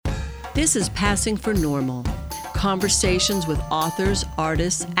This is Passing for Normal. Conversations with authors,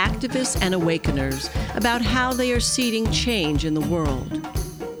 artists, activists, and awakeners about how they are seeding change in the world.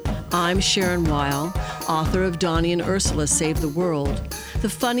 I'm Sharon Weil, author of Donnie and Ursula Save the World, the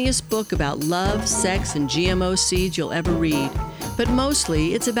funniest book about love, sex, and GMO seeds you'll ever read. But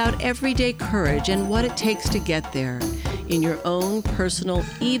mostly, it's about everyday courage and what it takes to get there, in your own personal,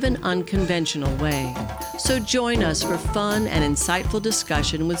 even unconventional way. So join us for fun and insightful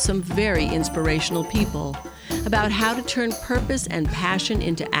discussion with some very inspirational people about how to turn purpose and passion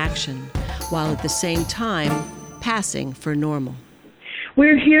into action, while at the same time, passing for normal.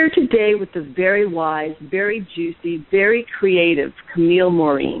 We're here today with the very wise, very juicy, very creative Camille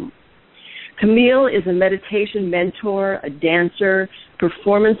Maurine. Camille is a meditation mentor, a dancer,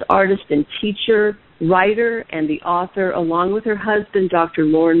 performance artist and teacher, writer, and the author, along with her husband, Dr.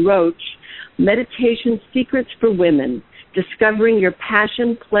 Lauren Roach, Meditation Secrets for Women, Discovering Your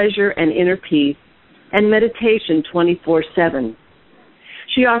Passion, Pleasure, and Inner Peace, and Meditation 24/7.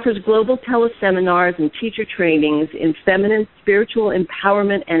 She offers global teleseminars and teacher trainings in feminine spiritual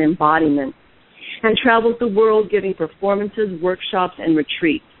empowerment and embodiment, and travels the world giving performances, workshops, and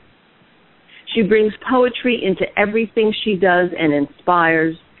retreats. She brings poetry into everything she does and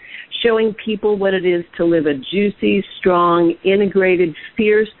inspires, showing people what it is to live a juicy, strong, integrated,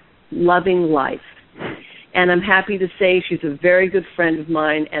 fierce, loving life. And I'm happy to say she's a very good friend of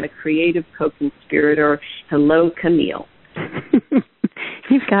mine and a creative co-conspirator. Hello, Camille.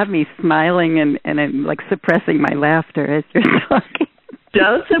 You've got me smiling and I'm like suppressing my laughter as you're talking.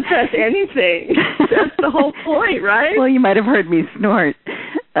 Don't suppress anything. That's the whole point, right? Well, you might have heard me snort.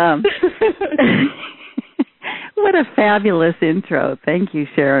 What a fabulous intro. Thank you,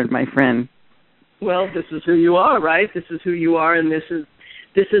 Sharon, my friend. Well, this is who you are, right? This is who you are, and this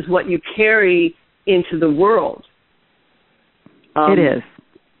is what you carry into the world. It is.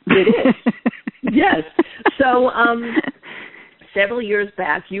 It is. Yes. So several years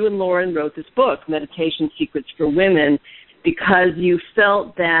back, you and Lauren wrote this book, Meditation Secrets for Women, because you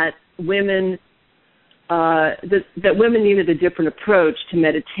felt that women that women needed a different approach to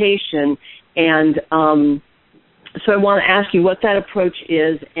meditation, and so I want to ask you what that approach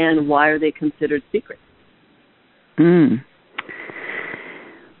is and why are they considered secrets?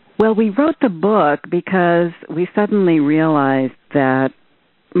 Well, we wrote the book because we suddenly realized that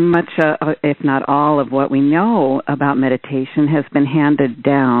much, if not all, of what we know about meditation has been handed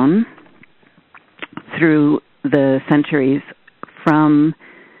down through the centuries from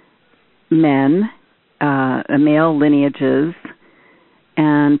men, male lineages,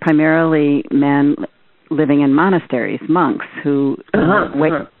 and primarily men living in monasteries, monks who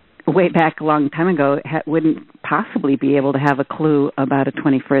way back a long time ago wouldn't possibly be able to have a clue about a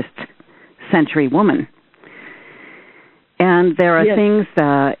 21st century woman. And there are things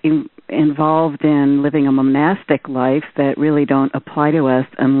involved in living a monastic life that really don't apply to us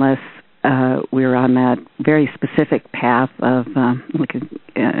unless we're on that very specific path of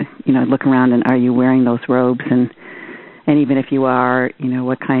look around and are you wearing those robes, and even if you are,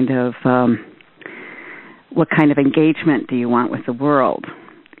 what kind of engagement do you want with the world?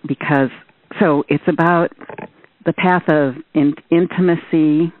 Because so it's about the path of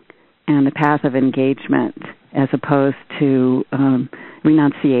intimacy and the path of engagement, as opposed to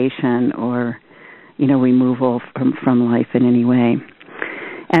renunciation or removal from life in any way.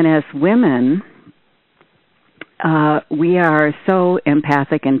 And as women, we are so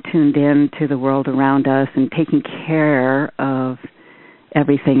empathic and tuned in to the world around us and taking care of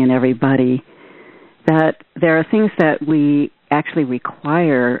everything and everybody that there are things that we actually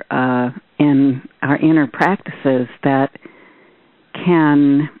require in our inner practices that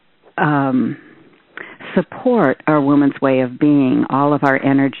can support our woman's way of being, all of our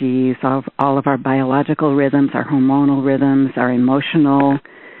energies, all of our biological rhythms, our hormonal rhythms, our emotional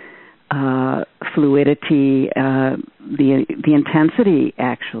fluidity, the intensity,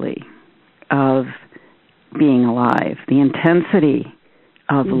 actually, of being alive, the intensity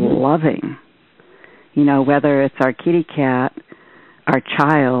of loving, whether it's our kitty cat, our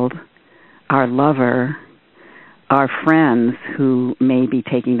child, our lover, our friends who may be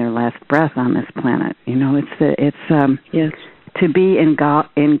taking their last breath on this planet. Yes. To be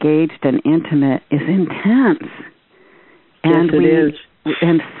engaged and intimate is intense. And yes, it is.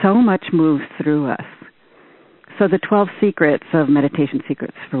 And so much moves through us. So the 12 secrets of Meditation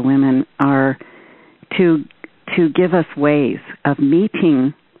Secrets for Women are to give us ways of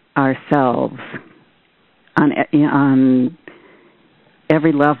meeting ourselves on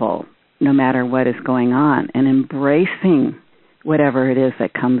every level, no matter what is going on, and embracing whatever it is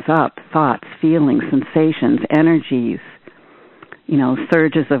that comes up, thoughts, feelings, sensations, energies,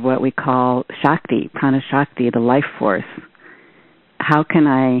 surges of what we call Shakti, Prana Shakti, the life force. How can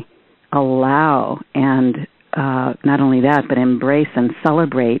I allow and not only that, but embrace and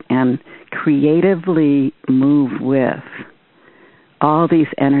celebrate and creatively move with all these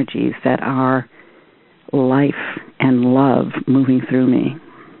energies that are life and love moving through me?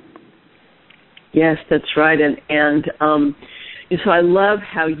 Yes, that's right. And so I love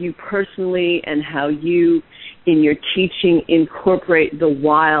how you personally and how you, in your teaching, incorporate the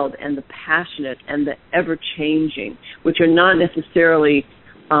wild and the passionate and the ever-changing, which are not necessarily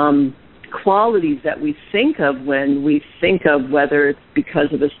qualities that we think of when we think of, whether it's because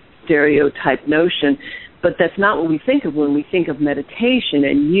of a stereotype notion, but that's not what we think of when we think of meditation.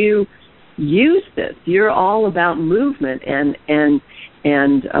 And you use this. You're all about movement and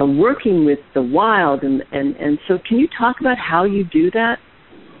working with the wild. And so can you talk about how you do that?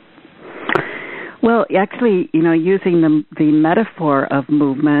 Well, actually, using the metaphor of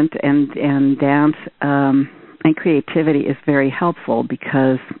movement and dance and creativity is very helpful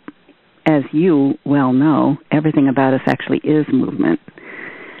because, as you well know, everything about us actually is movement.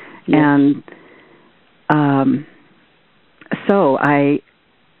 Yes. And so I,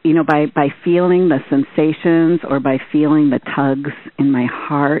 by feeling the sensations or by feeling the tugs in my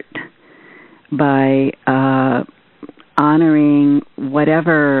heart, by honoring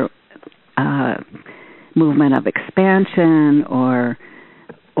whatever movement of expansion or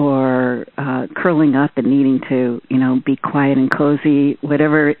curling up and needing to, be quiet and cozy,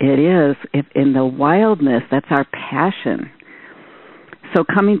 whatever it is, if in the wildness, that's our passion. So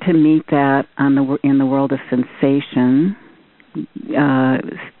coming to meet that in the world of sensation,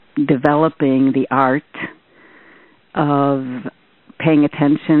 developing the art of paying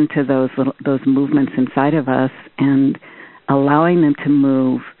attention to those movements inside of us and allowing them to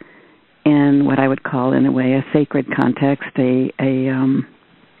move in what I would call, in a way, a sacred context, a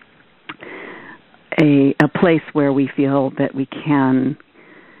place where we feel that we can,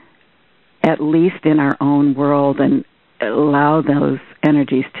 at least in our own world, and allow those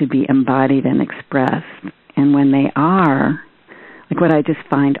energies to be embodied and expressed. And when they are, like what I just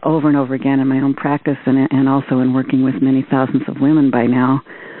find over and over again in my own practice and also in working with many thousands of women by now,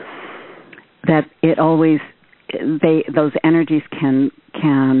 that it always, those energies can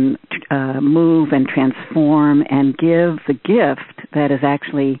move and transform and give the gift that is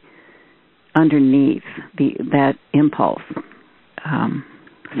actually underneath that impulse,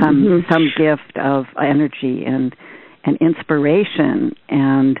 some gift of energy and inspiration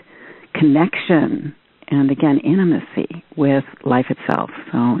and connection and, again, intimacy with life itself,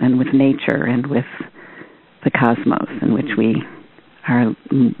 and with nature and with the cosmos in which we are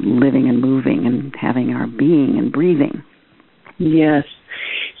living and moving and having our being and breathing. Yes.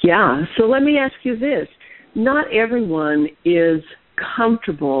 Yeah. So let me ask you this. Not everyone is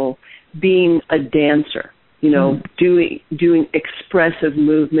comfortable being a dancer, doing expressive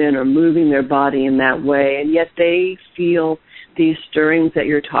movement or moving their body in that way, and yet they feel these stirrings that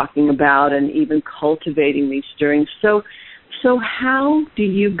you're talking about and even cultivating these stirrings. So how do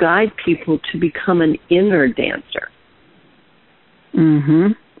you guide people to become an inner dancer?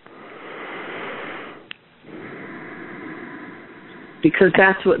 Mm-hmm. Because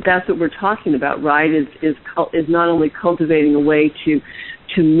that's what we're talking about, right? Is not only cultivating a way to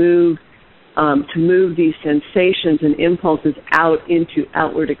move these sensations and impulses out into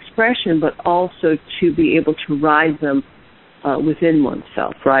outward expression, but also to be able to ride them within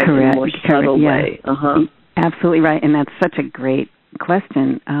oneself, right? Correct. In a more subtle way. Absolutely right, and that's such a great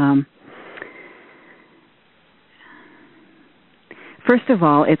question. First of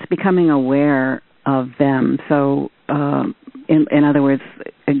all, it's becoming aware of them. So, in other words,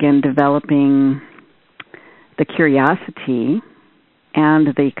 again, developing the curiosity and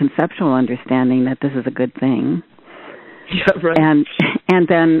the conceptual understanding that this is a good thing. Yeah, right. And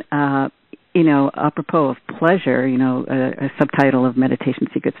then, apropos of pleasure, a subtitle of Meditation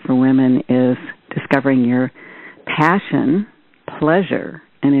Secrets for Women is Discovering Your Passion, Pleasure,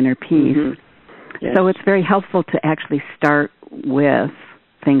 and Inner Peace. Mm-hmm. Yes. So it's very helpful to actually start with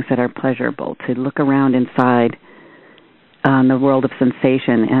things that are pleasurable, to look around inside the world of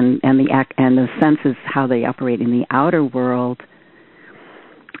sensation and the senses, how they operate in the outer world,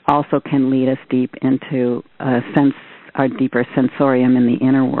 also can lead us deep into our deeper sensorium in the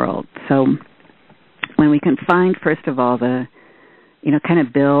inner world. So when we can find, first of all, kind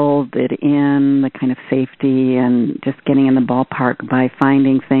of build it in, the kind of safety and just getting in the ballpark by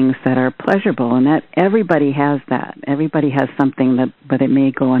finding things that are pleasurable, and that everybody has that. Everybody has something but it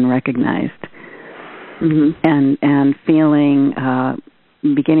may go unrecognized. Mm-hmm. And feeling,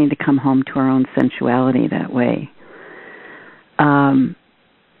 beginning to come home to our own sensuality that way. And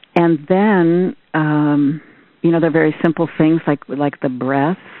then, they're very simple things like the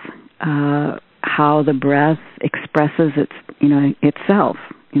breath, how the breath expresses itself.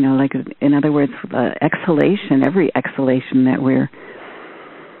 Like, in other words, exhalation, every exhalation that we're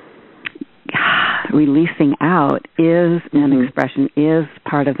releasing out is an expression, is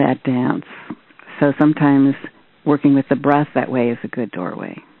part of that dance. So sometimes working with the breath that way is a good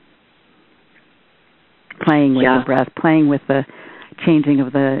doorway. Playing with the breath, playing with the changing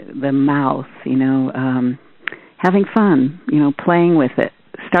of the mouth, having fun, playing with it.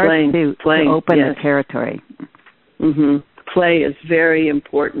 Starts to open the territory. Mm-hmm. Play is very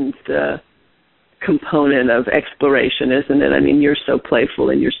important component of exploration, isn't it? I mean, you're so playful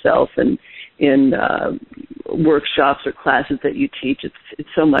in yourself, and in workshops or classes that you teach, it's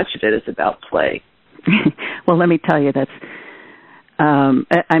so much of it is about play. Well, let me tell you, that's,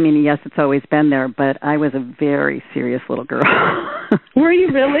 yes, it's always been there, but I was a very serious little girl. Were you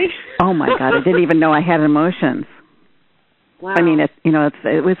really? Oh, my God, I didn't even know I had emotions. Wow. I mean, it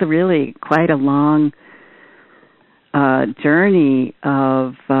was really quite a long journey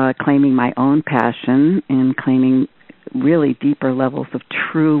of claiming my own passion and claiming really deeper levels of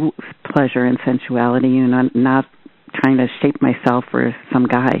true pleasure and sensuality, not trying to shape myself for some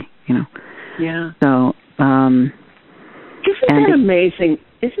guy, Yeah. So, isn't that amazing?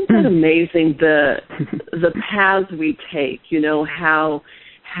 Isn't that amazing? The paths we take. How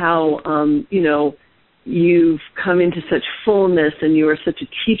you've come into such fullness, and you are such a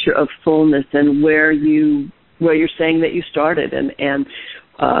teacher of fullness, and where you're saying that you started, and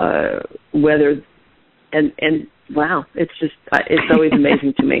whether and wow, it's always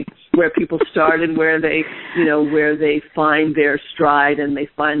amazing to me where people start and where they find their stride and they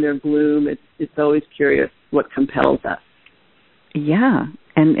find their bloom. It's always curious what compels us. Yeah,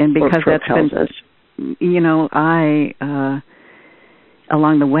 and because that's been, us. I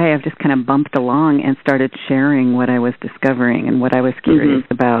along the way I've just kind of bumped along and started sharing what I was discovering and what I was curious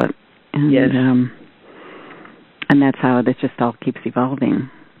about, and yes. And that's how this just all keeps evolving.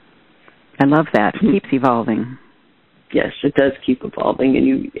 I love that. It keeps evolving. Yes, it does keep evolving,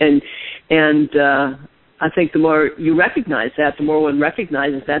 and I think the more you recognize that, the more one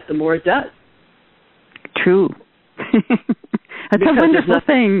recognizes that, the more it does. True. That's a wonderful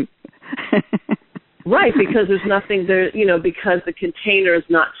thing. Right, because there's nothing there, because the container is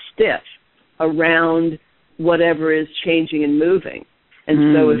not stiff around whatever is changing and moving,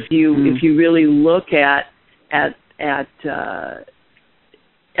 and so if you really look at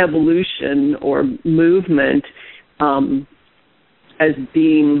evolution or movement as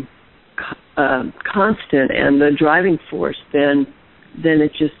being constant and the driving force, then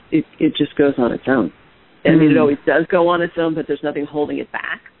it just goes on its own. I mean, it always does go on its own, but there's nothing holding it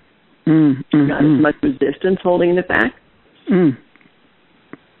back. Not as much resistance holding it back.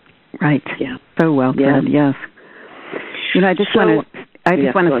 Right. Yeah. So well said. Yes. I just want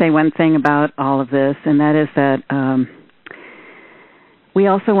to say one thing about all of this, and that is that we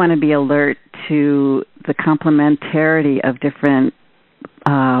also want to be alert to the complementarity of different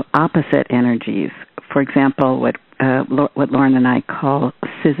opposite energies. For example, what Lauren and I call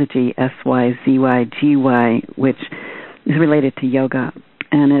syzygy, S-Y-Z-Y-G-Y, which is related to yoga.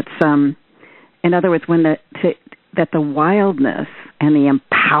 And it's, in other words, that the wildness and the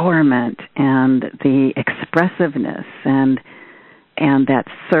empowerment and the expressiveness and that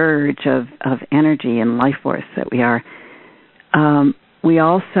surge of energy and life force that we are, we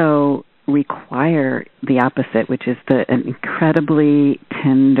also require the opposite, which is an incredibly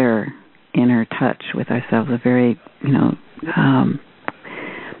tender inner touch with ourselves, a very,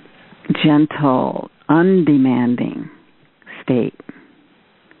 gentle, undemanding state.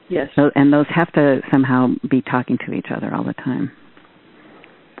 Yes. So, and those have to somehow be talking to each other all the time,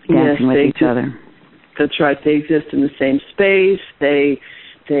 dancing with each other. That's right. They exist in the same space. They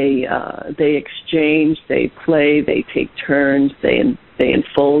exchange. They play. They take turns. They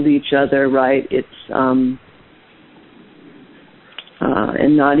enfold each other. Right. It's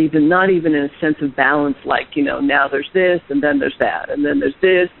and not even in a sense of balance. Like now there's this and then there's that and then there's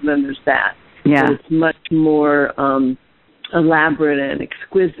this and then there's that. Yeah. So it's much more elaborate and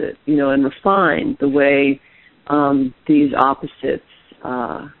exquisite, and refined the way these opposites,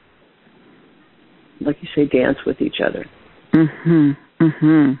 like you say, dance with each other.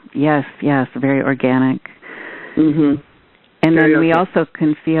 Yes, very organic. And very then we organic. also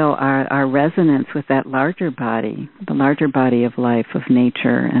can feel our resonance with that larger body, the larger body of life, of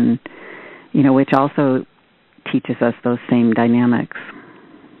nature, and, which also teaches us those same dynamics.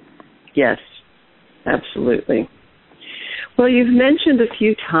 Yes, absolutely. Well, you've mentioned a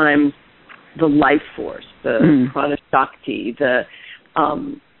few times the life force, the prana shakti,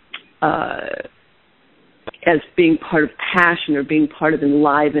 as being part of passion or being part of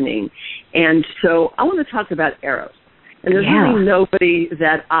enlivening. And so I want to talk about Eros. And there's really nobody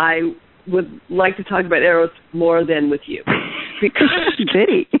that I would like to talk about Eros more than with you. Because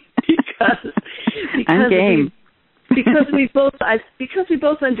I'm game. because we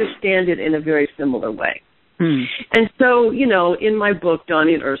both understand it in a very similar way. And so, in my book,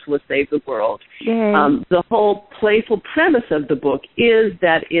 Donnie and Ursula Save the World, the whole playful premise of the book is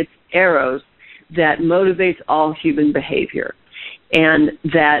that it's Eros that motivates all human behavior, and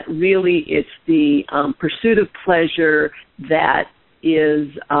that really it's the pursuit of pleasure that is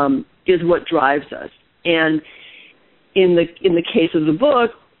what drives us. And in the case of the book,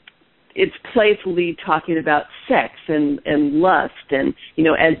 it's playfully talking about sex and lust and,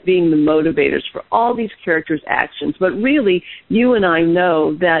 as being the motivators for all these characters' actions. But really, you and I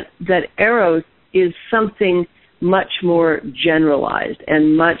know that Eros is something much more generalized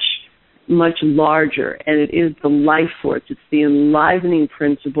and much larger, and it is the life force. It's the enlivening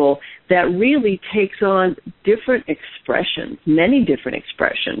principle that really takes on different expressions, many different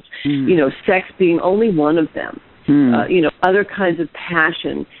expressions, sex being only one of them, other kinds of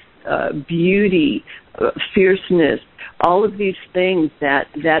passion, beauty, fierceness, all of these things that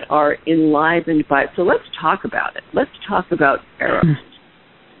are enlivened by it. So let's talk about it. Let's talk about Eros.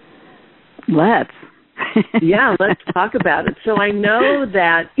 Let's talk about it. So I know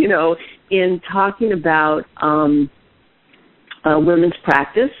that, in talking about a women's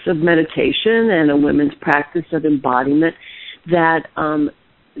practice of meditation and a women's practice of embodiment, that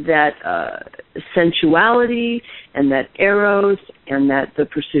sensuality and that Eros and that the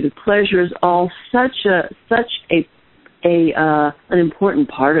pursuit of pleasure is all such an important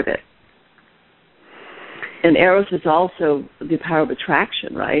part of it. And Eros is also the power of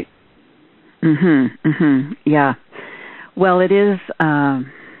attraction, right? Yeah. Well, it is.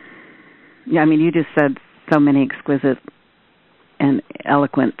 You just said so many exquisite and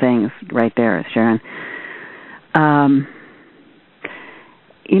eloquent things right there, Sharon.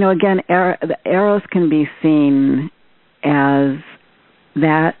 Again, the Eros can be seen as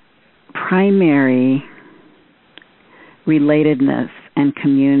that primary relatedness and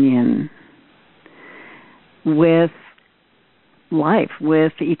communion with life,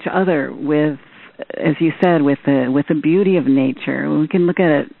 with each other, with, as you said, with the beauty of nature. We can look at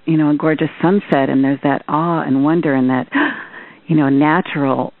a gorgeous sunset, and there's that awe and wonder and that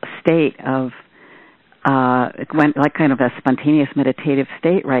natural state of it went like kind of a spontaneous meditative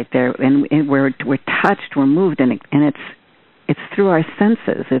state right there, and we're touched, we're moved, and it's through our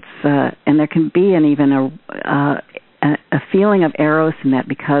senses. It's and there can be even a feeling of Eros in that,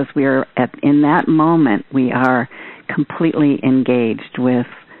 because we're in that moment we are completely engaged with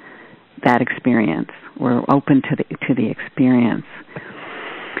that experience. We're open to the experience,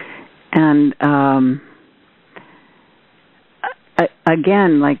 and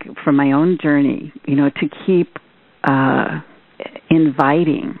again, like from my own journey, to keep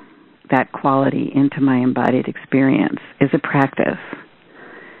inviting that quality into my embodied experience is a practice,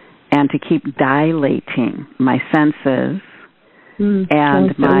 and to keep dilating my senses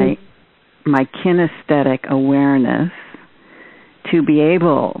and my kinesthetic awareness to be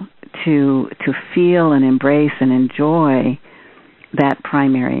able to feel and embrace and enjoy that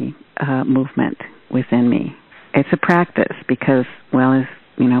primary movement within me. It's a practice because, well, as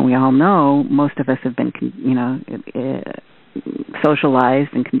we all know, most of us have been, socialized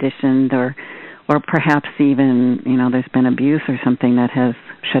and conditioned, or perhaps even, there's been abuse or something that has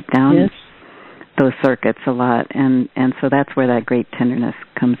shut down those circuits a lot, and so that's where that great tenderness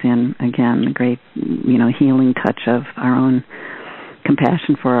comes in again, the great, healing touch of our own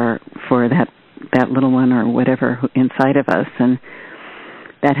compassion for that little one or whatever inside of us, and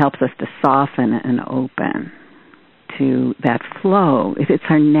that helps us to soften and open to that flow. It's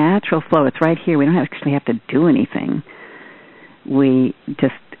our natural flow. It's right here. We don't actually have to do anything. We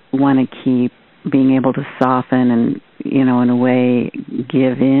just want to keep being able to soften and, in a way,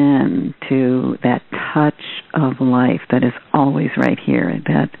 give in to that touch of life that is always right here.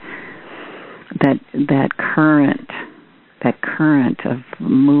 That current of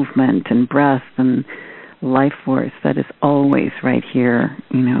movement and breath and life force that is always right here,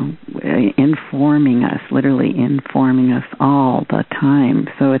 informing us, literally informing us all the time.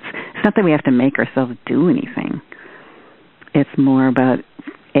 So it's not that we have to make ourselves do anything. It's more about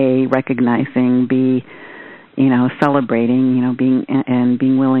A, recognizing, B, celebrating,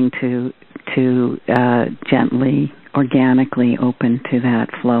 being willing to gently, organically open to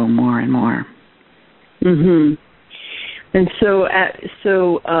that flow more and more. And so,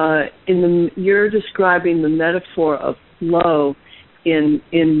 you're describing the metaphor of flow in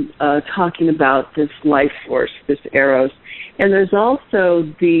talking about this life force, this eros, and there's also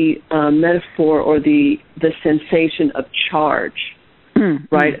the metaphor or the sensation of charge,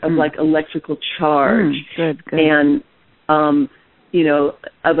 right? Of like electrical charge, good. And of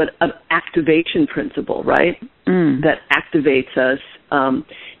an activation principle, right? That activates us.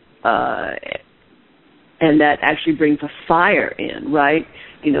 And that actually brings a fire in, right?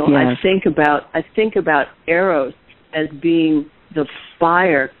 Yes. I think about eros as being the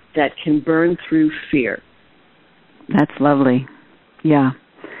fire that can burn through fear. That's lovely. Yeah,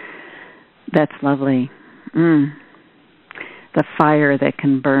 that's lovely. The fire that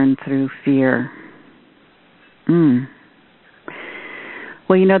can burn through fear. Well,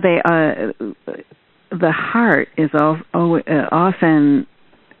 the heart is often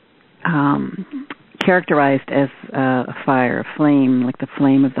characterized as a fire, a flame, like the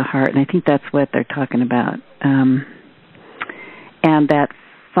flame of the heart, and I think that's what they're talking about. And that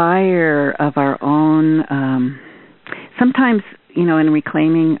fire of our own, sometimes, in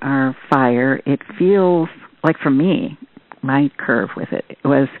reclaiming our fire, it feels like, for me, my curve with it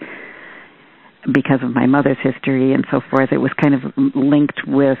was, because of my mother's history and so forth, it was kind of linked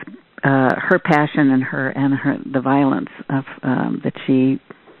with her passion and the violence of that she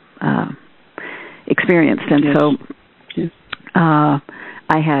experienced, and so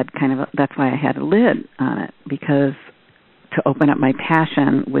I had that's why I had a lid on it, because to open up my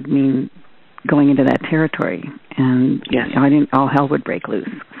passion would mean going into that territory, and all hell would break loose.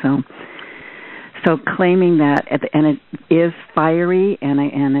 So claiming that, and it is fiery, and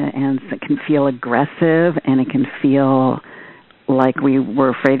it can feel aggressive, and it can feel like we were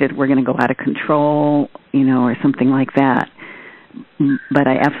afraid that we're going to go out of control, or something like that. But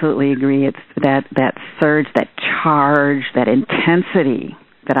I absolutely agree. It's that surge, that charge, that intensity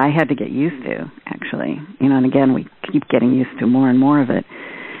that I had to get used to, actually. And again, we keep getting used to more and more of it.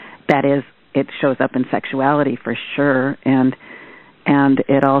 It shows up in sexuality for sure, and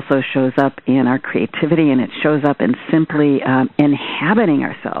it also shows up in our creativity, and it shows up in simply inhabiting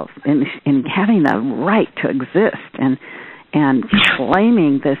ourselves, in having the right to exist, and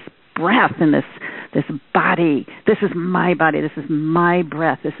claiming this breath and this body. This is my body. This is my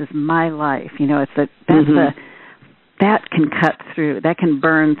breath. This is my life. That can cut through. That can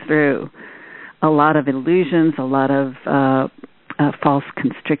burn through a lot of illusions, a lot of false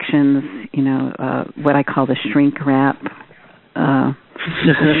constrictions. What I call the shrink wrap. That's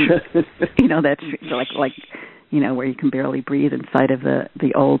like where you can barely breathe inside of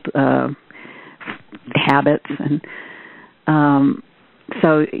the old habits, and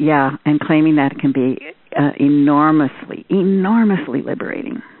and claiming that can be enormously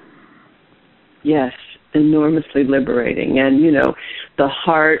liberating. Yes, enormously liberating. And, the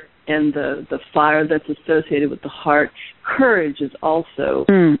heart and the fire that's associated with the heart, courage is also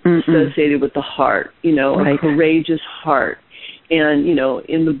associated with the heart, a courageous heart. And,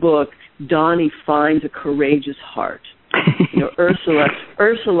 in the book, Donnie finds a courageous heart.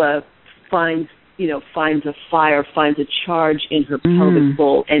 Ursula finds a fire, finds a charge in her pelvic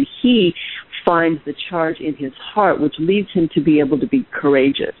bowl, and he finds the charge in his heart, which leads him to be able to be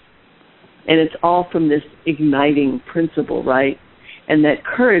courageous. And it's all from this igniting principle, right? And that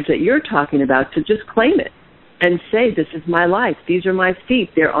courage that you're talking about, to just claim it and say, this is my life. These are my feet.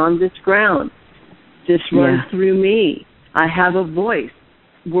 They're on this ground. This runs through me. I have a voice.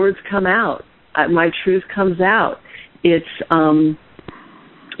 Words come out. My truth comes out. It's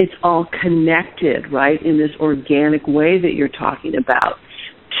all connected, right, in this organic way that you're talking about,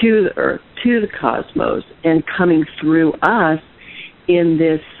 to the earth, to the cosmos, and coming through us in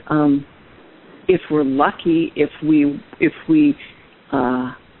this. If we're lucky, if we're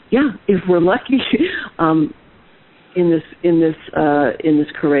lucky, in this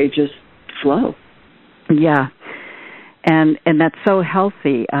courageous flow. Yeah. And that's so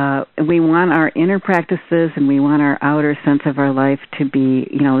healthy. We want our inner practices, and we want our outer sense of our life to be,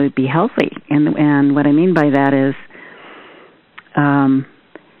 to be healthy. And what I mean by that is,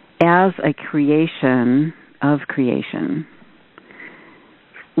 as a creation of creation,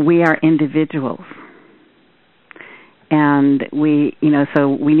 we are individuals. And so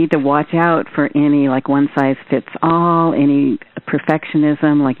we need to watch out for any one size fits all, any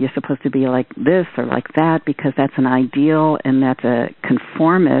perfectionism, like you're supposed to be like this or like that, because that's an ideal and that's a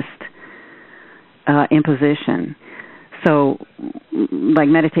conformist imposition. So,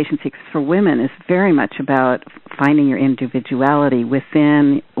 Meditation Secrets for Women is very much about finding your individuality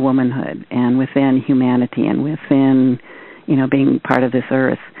within womanhood and within humanity and within, being part of this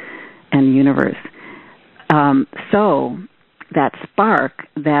earth and universe. So that spark,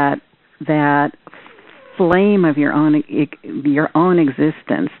 that flame of your own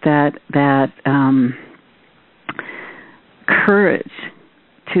existence, that courage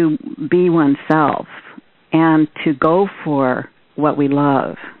to be oneself and to go for what we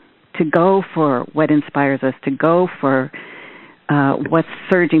love, to go for what inspires us, to go for what's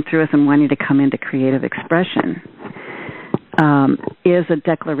surging through us and wanting to come into creative expression, is a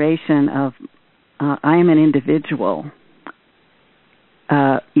declaration of I am an individual,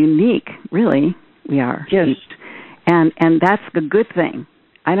 unique, really, we are. Yes. And that's the good thing.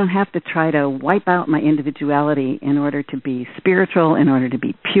 I don't have to try to wipe out my individuality in order to be spiritual, in order to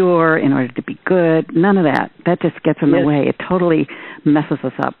be pure, in order to be good. None of that. That just gets in the way. It totally messes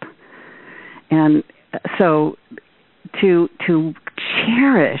us up. And so to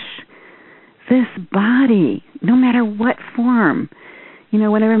cherish this body, no matter what form,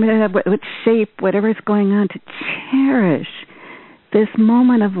 whatever, what shape, whatever is going on, to cherish this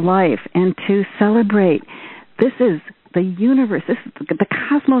moment of life and to celebrate. This is the universe. The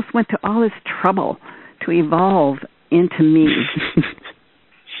cosmos went to all this trouble to evolve into me.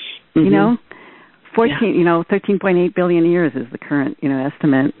 13.8 billion years is the current,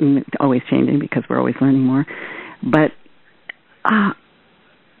 estimate. And it's always changing because we're always learning more. But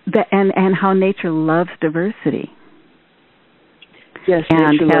and how nature loves diversity. Yes,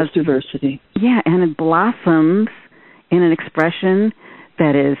 nature loves diversity. Yeah, and it blossoms in an expression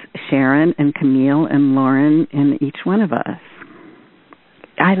that is Sharon and Camille and Maurine in each one of us.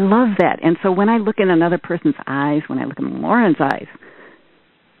 I love that. And so when I look in another person's eyes, when I look in Maurine's eyes,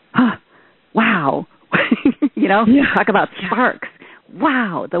 wow. Talk about sparks.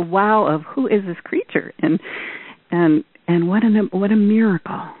 Wow, the wow of who is this creature? And what a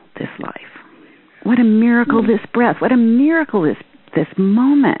miracle this life. What a miracle this breath. What a miracle this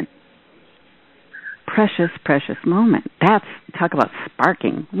moment. Precious, precious moment. Talk about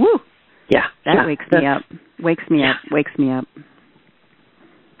sparking. Woo! Yeah. That wakes me up. Wakes me up.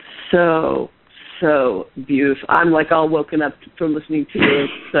 So beautiful. I'm like all woken up from listening to you.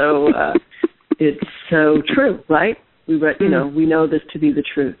 So it's so true, right? We know this to be the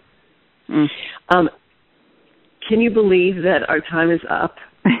truth. Can you believe that our time is up?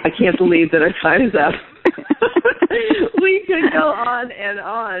 I can't believe that our time is up. We could go on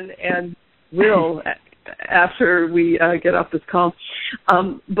and will after we get off this call.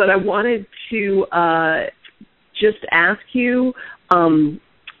 But I wanted to just ask you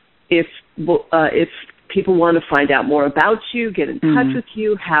if people want to find out more about you, get in touch with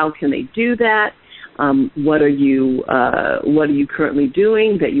you, how can they do that? What are you currently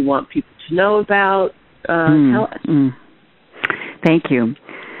doing that you want people to know about? Tell us. Thank you.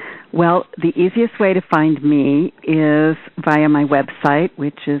 Well, the easiest way to find me is via my website,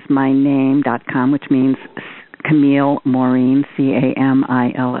 which is myname.com, which means Camille Maurine,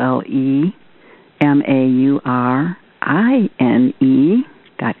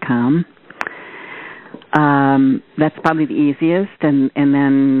 CamilleMaurine.com. That's probably the easiest, and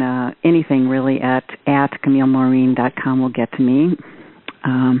then anything really at CamilleMaurine.com will get to me.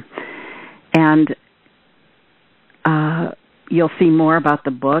 You'll see more about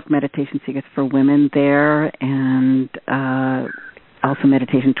the book, Meditation Secrets for Women, there, and also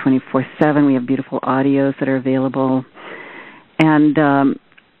Meditation 24/7. We have beautiful audios that are available. And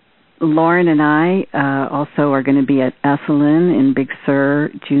Lauren and I also are going to be at Esalen in Big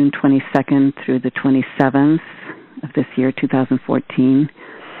Sur, June 22nd through the 27th of this year, 2014,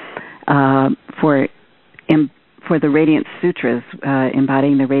 for the Radiant Sutras,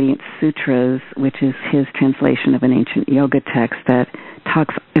 embodying the Radiant Sutras, which is his translation of an ancient yoga text that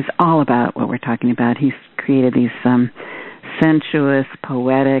is all about what we're talking about. He's created these sensuous,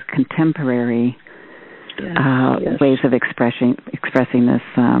 poetic, contemporary ways of expressing this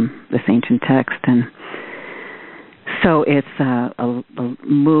ancient text, and so it's a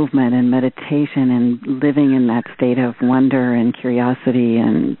movement and meditation and living in that state of wonder and curiosity,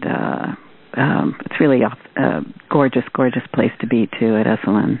 and it's really a gorgeous, gorgeous place to be too at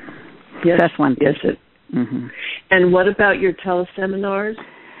Esalen. Yes, that's one thing. Yes. And what about your teleseminars?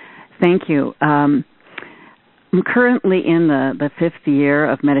 Thank you. I'm currently in the fifth year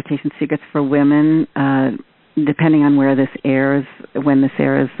of Meditation Secrets for Women. Depending on when this airs,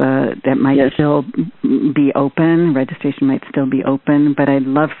 that might still be open. Registration might still be open, but I'd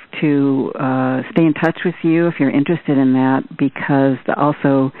love to stay in touch with you if you're interested in that, because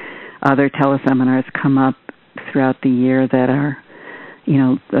also other teleseminars come up throughout the year that are,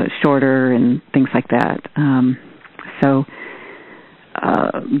 shorter and things like that.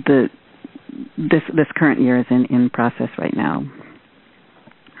 This current year is in process right now.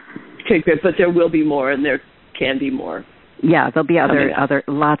 Okay, good. But there will be more, and there can be more. Yeah, there'll be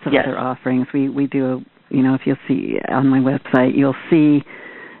lots of yes. other offerings. We do, if you'll see on my website, you'll see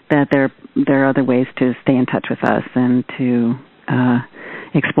that there are other ways to stay in touch with us and to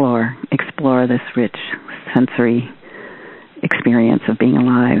explore this rich sensory experience of being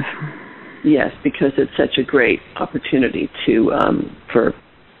alive. Yes, because it's such a great opportunity to, for,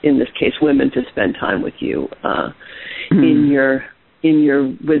 in this case, women to spend time with you in your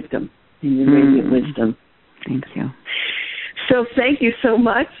wisdom, in your radiant wisdom. Thank you. So thank you so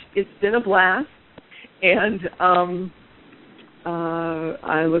much. It's been a blast, and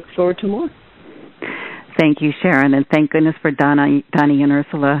I look forward to more. Thank you, Sharon, and thank goodness for Donnie and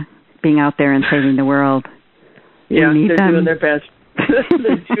Ursula being out there and saving the world. Yeah, they're doing their best.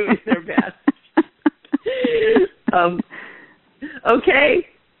 They're doing their best. Okay.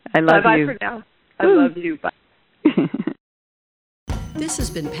 I love Bye-bye you. for now. I love you. Bye. This has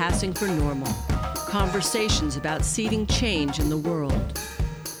been Passing for Normal, conversations about seeding change in the world.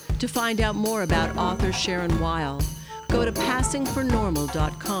 To find out more about author Sharon Weil, go to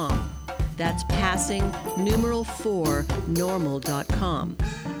passingfornormal.com. That's passing4normal.com.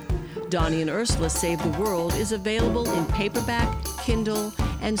 Donnie and Ursula Save the World is available in paperback, Kindle,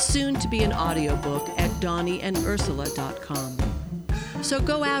 and soon to be an audiobook at donnieandursula.com. So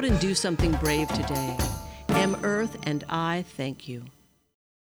go out and do something brave today. Earth and I thank you.